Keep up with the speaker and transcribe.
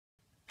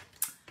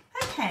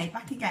Okay,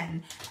 back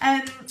again.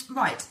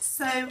 Right,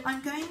 so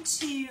I'm going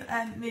to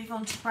move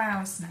on to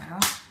brows now.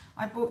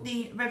 I bought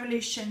the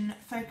Revolution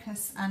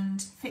Focus and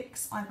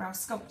Fix Eyebrow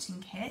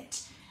Sculpting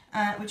Kit,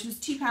 which was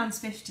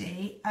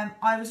 £2.50.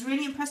 I was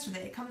really impressed with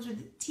it. It comes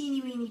with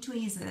teeny weeny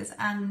tweezers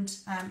and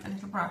a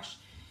little brush,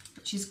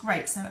 which is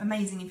great. So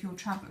amazing if you're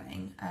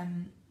travelling.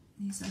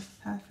 These are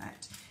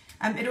perfect.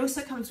 It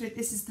also comes with,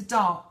 this is the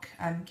dark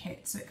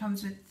kit, so it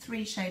comes with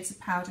 3 shades of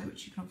powder,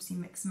 which you can obviously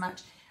mix and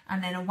match,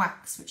 and then a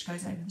wax which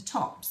goes over the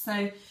top.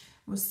 So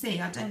we'll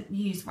see. I don't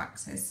use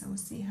waxes, so we'll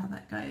see how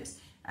that goes.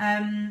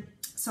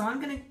 So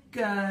I'm going to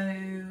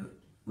go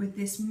with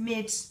this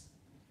mid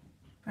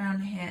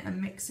brown here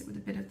and mix it with a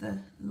bit of the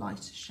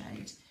lighter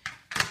shade.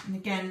 And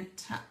again,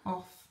 tap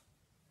off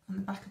on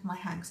the back of my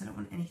hand because I don't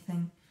want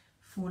anything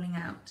falling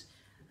out.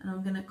 And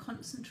I'm going to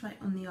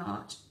concentrate on the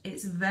arch.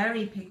 It's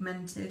very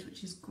pigmented,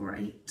 which is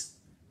great.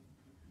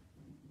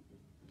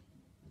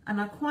 And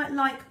I quite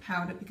like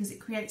powder because it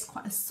creates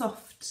quite a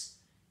soft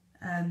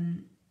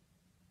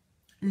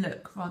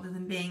look rather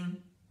than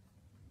being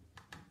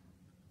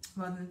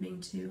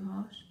too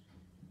harsh.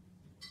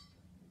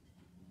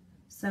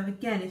 So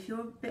again, if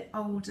you're a bit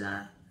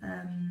older,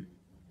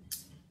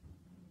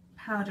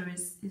 powder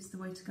is the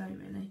way to go,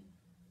 really.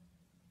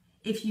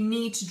 If you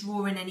need to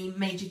draw in any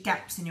major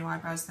gaps in your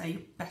eyebrows, though,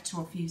 you're better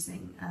off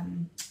using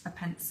a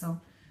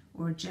pencil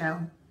or a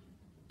gel,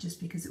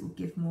 just because it will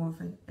give more of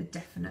a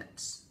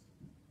definite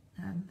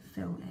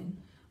fill in.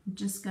 I'm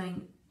just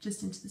going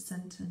just into the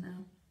centre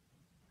now.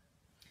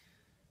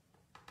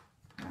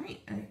 Right,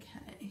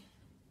 okay.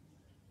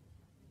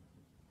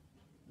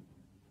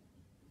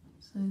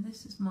 So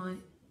this is my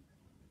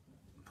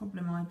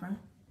problem eyebrow.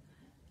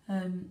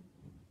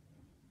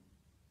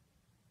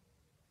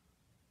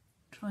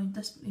 Trying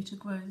desperately to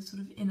grow the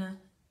sort of inner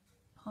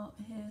part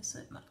here so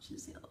it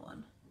matches the other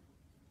one.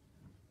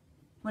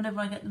 Whenever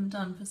I get them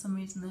done, for some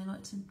reason they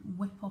like to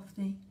whip off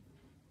the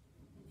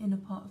inner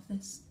part of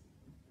this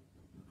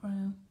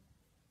brow.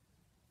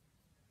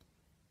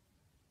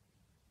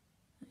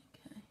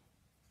 Okay.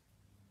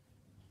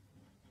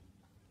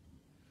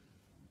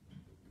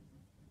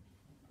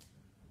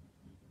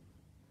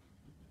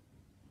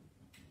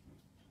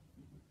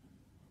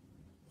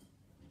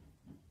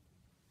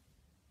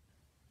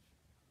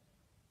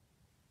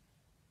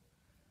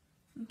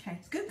 Okay,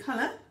 it's good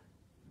colour,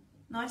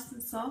 nice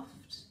and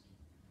soft,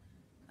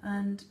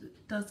 and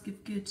it does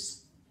give good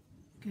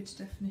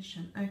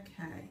definition.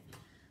 Okay,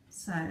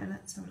 so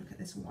let's have a look at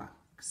this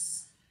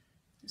wax.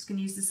 I'm just going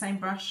to use the same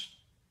brush,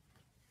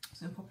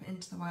 so I'll pop it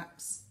into the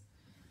wax,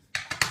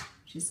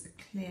 which is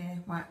a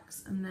clear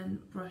wax, and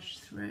then brush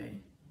through.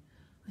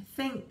 I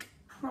think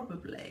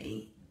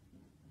probably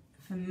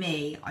for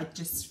me, I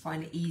just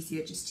find it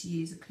easier just to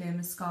use a clear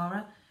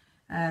mascara.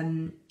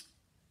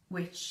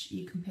 Which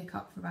you can pick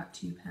up for about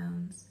 £2.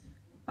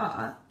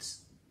 But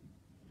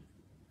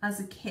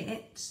as a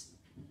kit,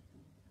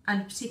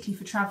 and particularly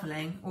for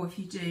travelling, or if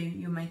you do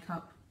your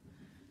makeup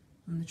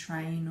on the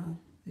train or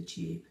the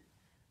tube,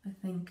 I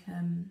think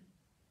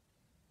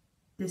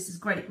this is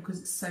great because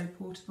it's so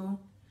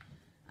portable.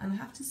 And I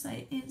have to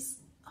say, it's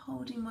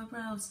holding my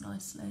brows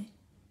nicely.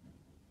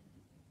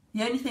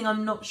 The only thing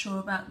I'm not sure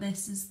about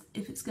this is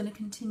if it's going to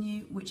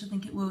continue, which I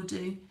think it will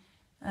do,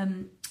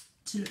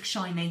 to look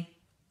shiny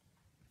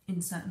in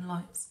certain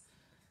lights.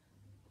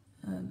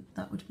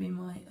 That would be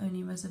my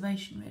only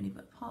reservation, really,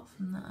 but apart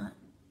from that,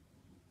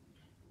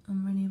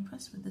 I'm really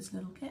impressed with this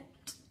little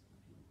kit.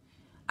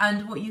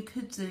 And what you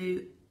could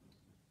do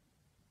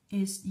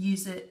is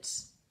use it,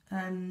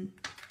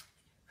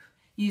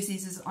 use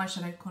these as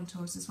eyeshadow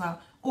contours as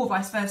well, or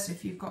vice versa.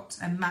 If you've got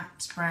a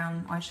matte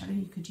brown eyeshadow,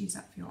 you could use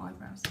that for your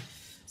eyebrows.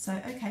 So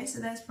okay,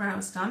 so there's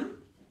brows done.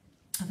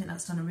 I think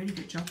that's done a really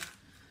good job.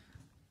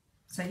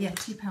 So yeah,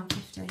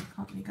 £2.50,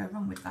 can't really go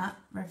wrong with that,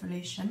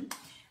 Revolution.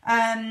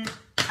 And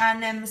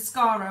then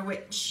mascara,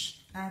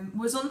 which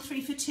was on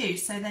 3 for 2,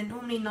 so they're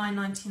normally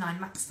 £9.99,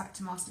 Max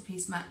Factor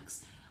Masterpiece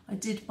Max. I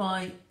did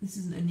buy, this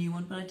isn't a new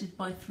one, but I did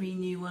buy 3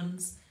 new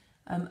ones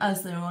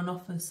as they were on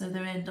offer, so they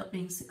end up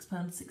being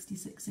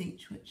 £6.66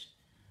 each, which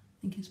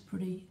I think is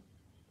pretty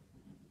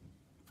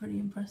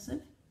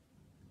impressive.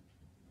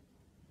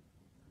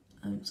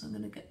 So I'm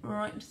going to get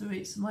right into the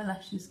roots of my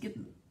lashes, give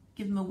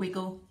them a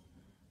wiggle,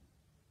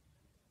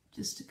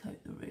 just to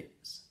coat the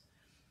roots.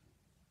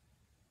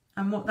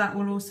 And what that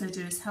will also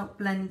do is help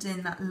blend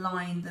in that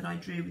line that I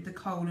drew with the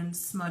kohl and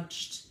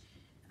smudged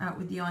out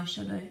with the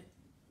eyeshadow.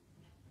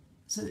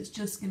 So it's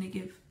just going to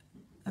give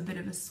a bit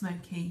of a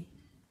smoky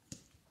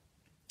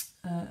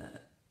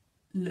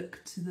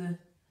look to the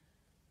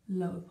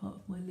lower part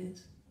of my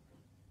lid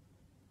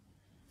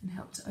and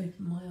help to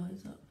open my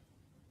eyes up.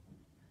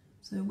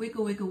 So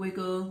wiggle, wiggle,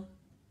 wiggle,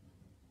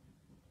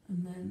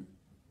 and then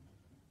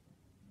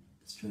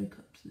stroke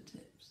up to the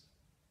tips.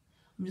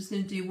 I'm just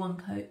going to do one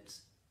coat.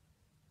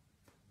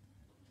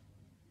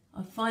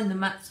 I find the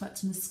Max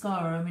Factor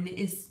mascara, I mean,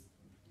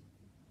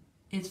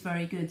 it's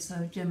very good,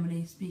 so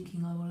generally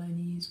speaking I will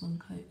only use one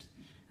coat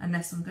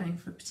unless I'm going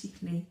for a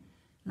particularly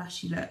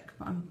lashy look,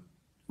 but I'm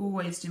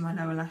always do my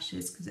lower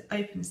lashes because it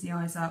opens the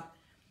eyes up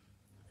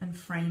and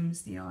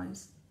frames the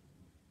eyes.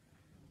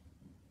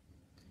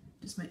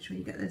 Just make sure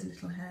you get those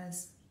little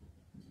hairs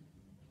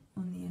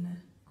on the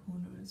inner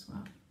corner as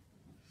well.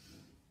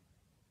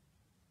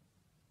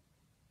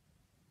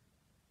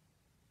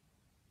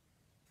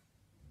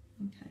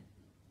 Okay.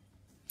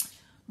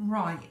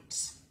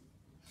 Right.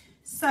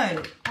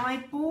 So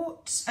I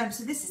bought,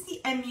 so this is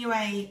the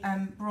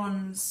MUA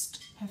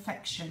Bronzed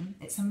Perfection.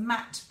 It's a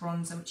matte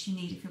bronzer, which you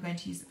need if you're going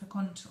to use it for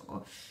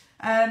contour.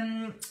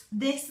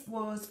 This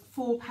was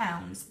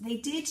 £4. They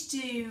did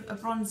do a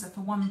bronzer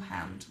for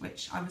 £1,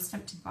 which I was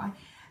tempted by.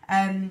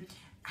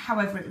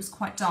 However, it was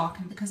quite dark,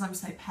 and because I'm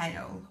so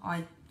pale,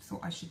 I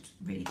thought I should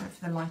really go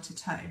for the lighter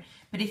tone.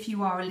 But if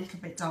you are a little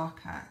bit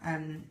darker,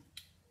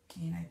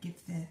 you know,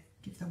 give the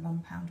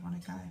 £1 one a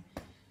go.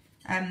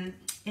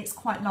 It's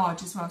quite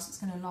large as well, so it's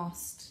going to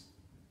last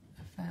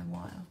a fair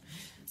while.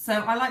 So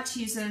I like to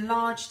use a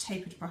large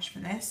tapered brush for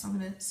this. I'm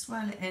going to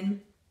swirl it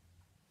in.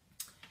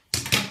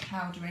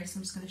 Powdery, so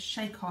I'm just going to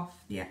shake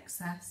off the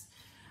excess,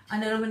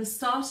 and then I'm going to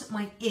start at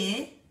my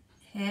ear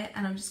here,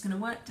 and I'm just going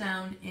to work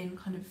down in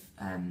kind of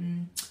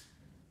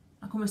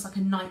like almost like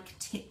a Nike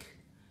tick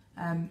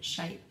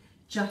shape,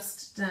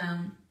 just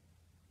down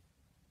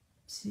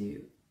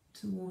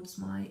towards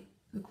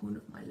the corner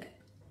of my lip.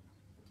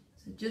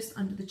 So just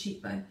under the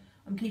cheekbone.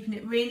 I'm keeping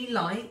it really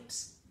light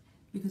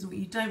because what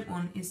you don't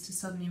want is to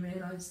suddenly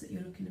realise that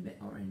you're looking a bit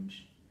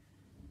orange.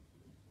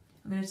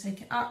 I'm going to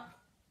take it up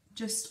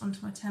just onto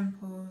my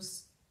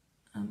temples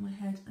and my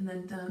head, and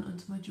then down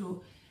onto my jaw.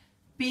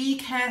 Be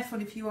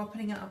careful if you are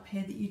putting it up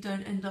here that you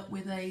don't end up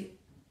with a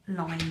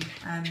line,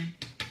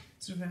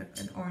 sort of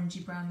an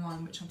orangey brown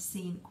line, which I've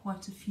seen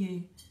quite a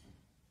few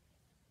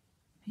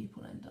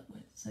people end up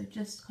with. So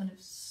just kind of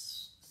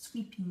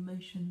sweeping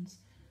motions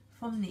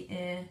from the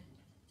ear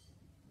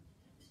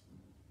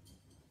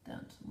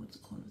down towards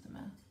the corner of the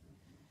mouth.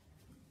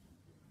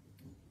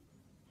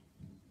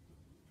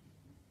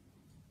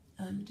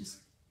 And just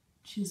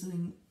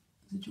chiseling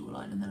the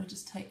jawline, and then I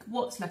just take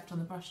what's left on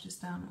the brush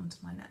just down onto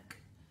my neck.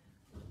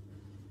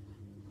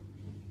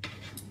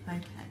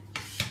 Okay,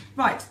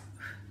 right,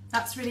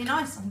 that's really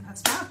nice. I think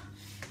that's fab.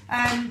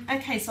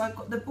 Okay, so I've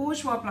got the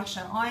Bourjois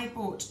blusher. I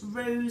bought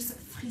Rose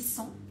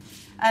Frisson.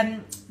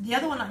 The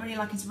other one I really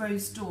like is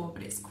Rose d'Or,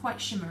 but it's quite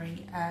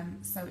shimmery,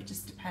 so it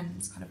just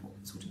depends kind of what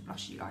sort of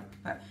blush you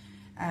like. But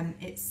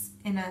it's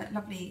in a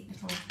lovely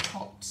little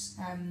pot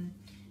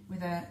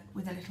with a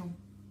little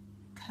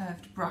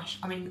curved brush.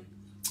 I mean,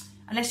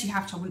 unless you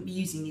have to, I wouldn't be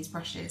using these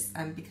brushes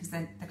because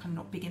they're kind of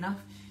not big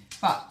enough.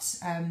 But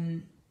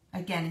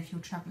again, if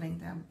you're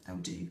travelling, they'll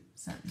do,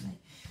 certainly.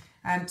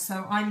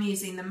 So I'm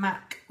using the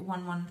MAC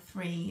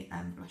 113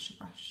 blusher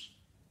brush.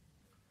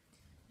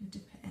 You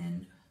dip it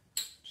in,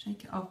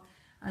 shake it off,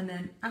 and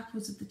then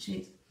apples of the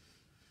cheeks.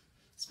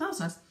 Smells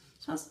nice.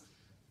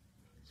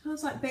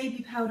 Smells like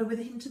baby powder with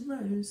a hint of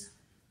rose.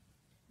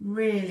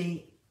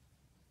 Really,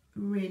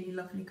 really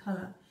lovely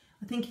colour.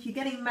 I think if you're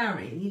getting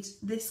married,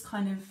 this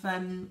kind of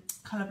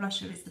colour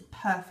blusher is the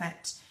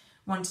perfect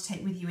one to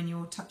take with you in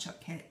your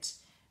touch-up kit.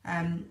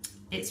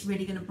 It's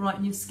really going to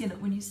brighten your skin up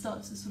when you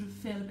start to sort of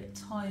feel a bit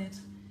tired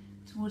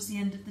towards the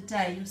end of the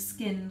day. Your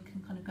skin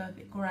can kind of go a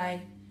bit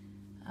grey,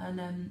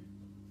 and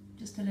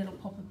just a little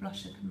pop of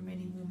blusher can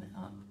really warm it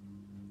up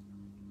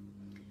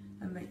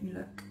and make you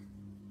look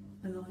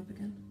alive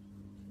again.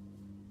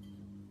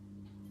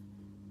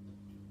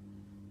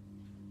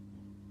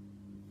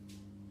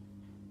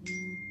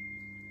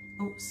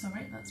 Oh,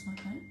 sorry, that's my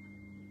phone.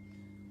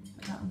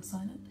 Put that on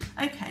silent.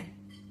 Okay,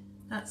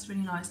 that's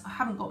really nice. I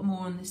haven't got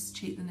more on this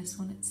cheek than this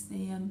one. It's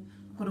the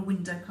I've got a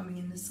window coming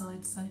in the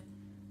side, so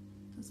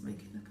it does make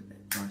it look a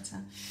bit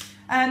brighter.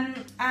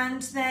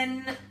 And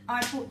then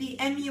I bought the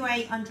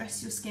MUA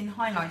Undress Your Skin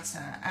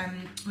highlighter,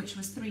 which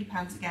was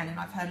 £3 again, and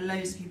I've heard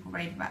loads of people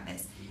rave about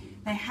this.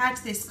 They had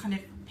this kind of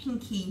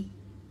pinky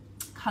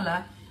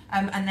colour,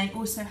 and they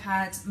also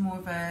had more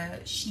of a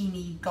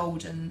sheeny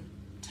golden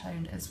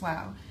tone as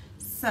well.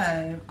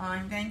 So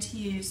I'm going to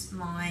use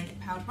my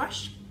powder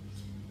brush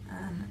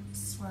and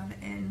swirl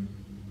it in,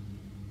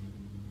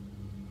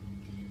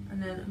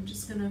 and then I'm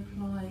just going to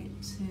apply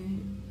it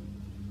to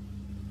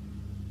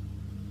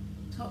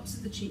tops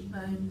of the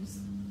cheekbones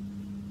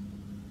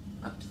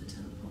up to the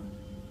temple.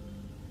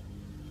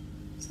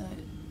 So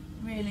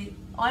really,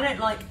 I don't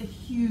like a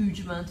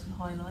huge amount of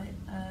highlight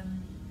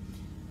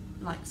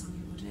like some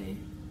people do.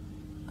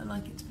 I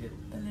like it to be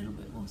a little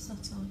bit more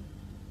subtle.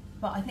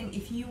 But I think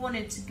if you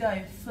wanted to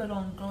go full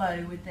on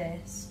glow with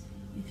this,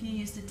 if you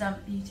used a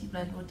damp beauty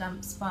blend or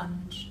damp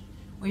sponge,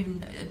 or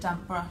even a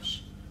damp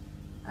brush,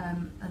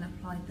 and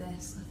applied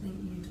this, I think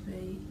you'd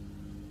be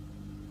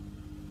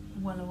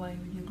well away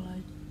with your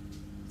glow.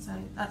 So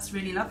that's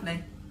really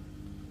lovely,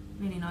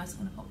 really nice. I'm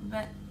going to pop a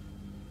bit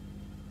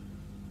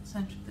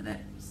centre of the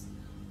lips.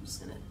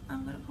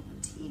 I'm going to pop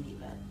a teeny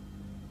bit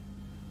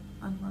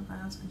under my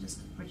brows and just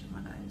the bridge of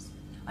my nose.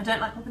 I don't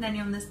like popping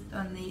any on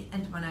the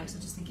end of my nose. I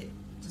just think it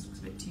just looks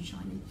a bit too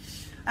shiny.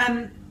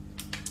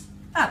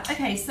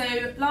 Okay,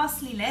 so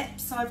lastly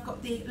lips. So I've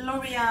got the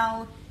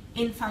L'Oreal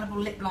Infallible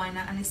lip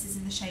liner, and this is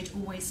in the shade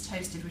Always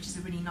Toasted, which is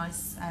a really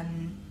nice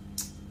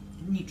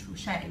neutral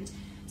shade.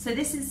 So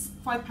this is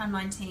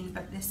 £5.19,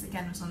 but this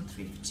again was on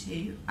 3 for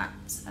 2 at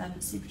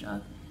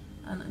Superdrug.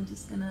 And I'm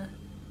just gonna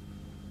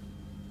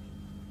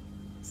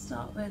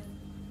start with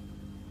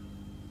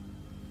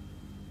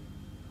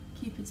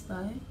Cupid's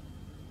bow.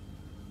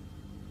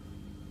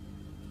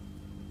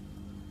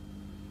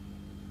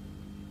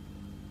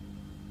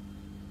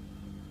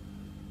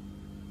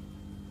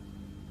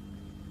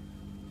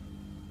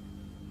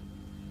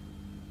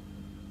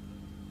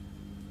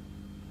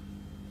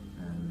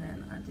 And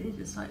then I do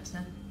just like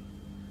to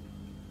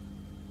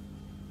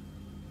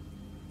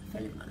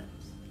fill in my lips.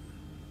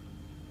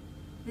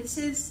 This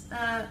is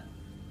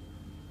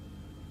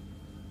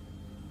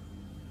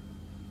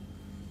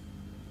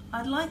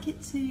I'd like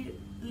it to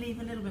leave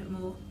a little bit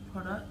more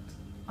product,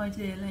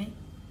 ideally.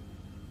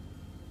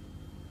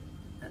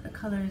 But the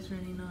colour is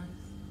really nice.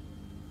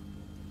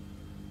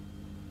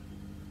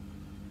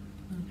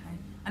 Okay,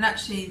 and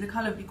actually the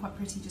colour would be quite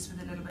pretty just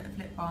with a little bit of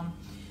lip balm.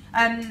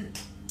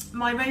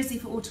 My Rosie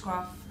for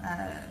Autograph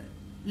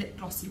lip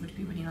glossy would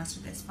be really nice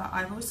with this, but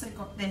I've also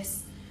got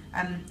this,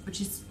 which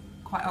is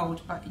quite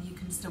old, but you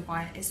can still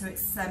buy it. So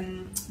it's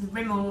the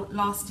Rimmel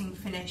Lasting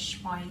Finish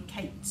by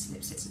Kate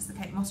Lipsticks. It's the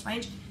Kate Moss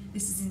range.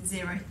 This is in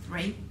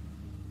 03.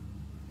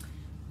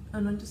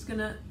 And I'm just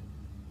gonna,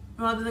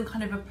 rather than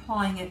kind of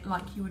applying it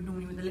like you would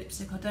normally with a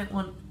lipstick, I don't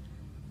want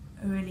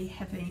a really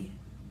heavy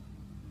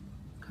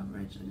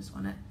coverage. I just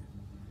want it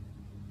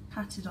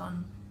patted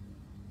on.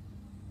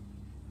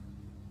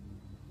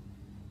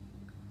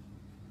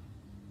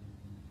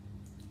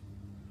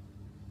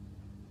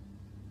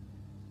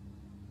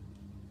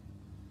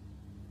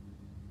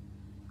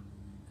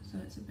 So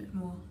it's a bit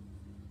more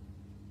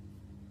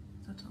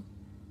subtle.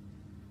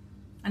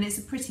 And it's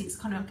a pretty, it's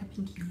kind of like a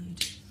pinky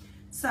nude.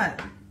 So,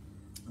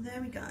 there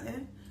we go.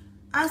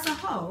 As a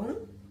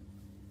whole,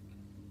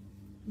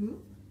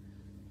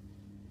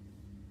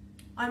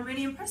 I'm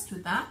really impressed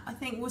with that. I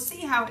think we'll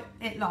see how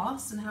it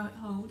lasts and how it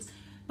holds.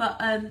 But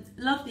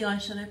love the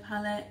eyeshadow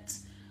palette,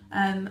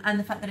 and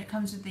the fact that it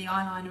comes with the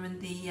eyeliner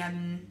and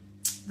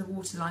the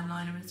waterline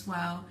liner as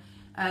well.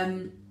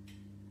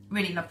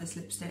 Really love this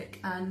lipstick,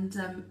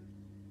 and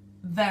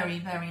very,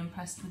 very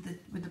impressed with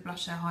the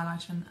blusher,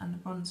 highlighter and the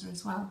bronzer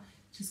as well,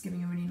 just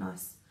giving a really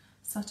nice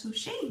subtle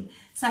sheen.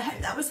 So I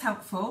hope that was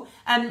helpful.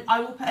 I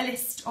will put a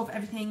list of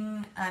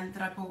everything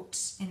that I bought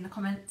in the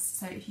comments,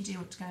 so if you do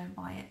want to go and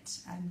buy it,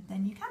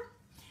 then you can.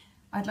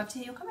 I'd love to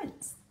hear your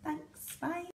comments. Thanks, bye.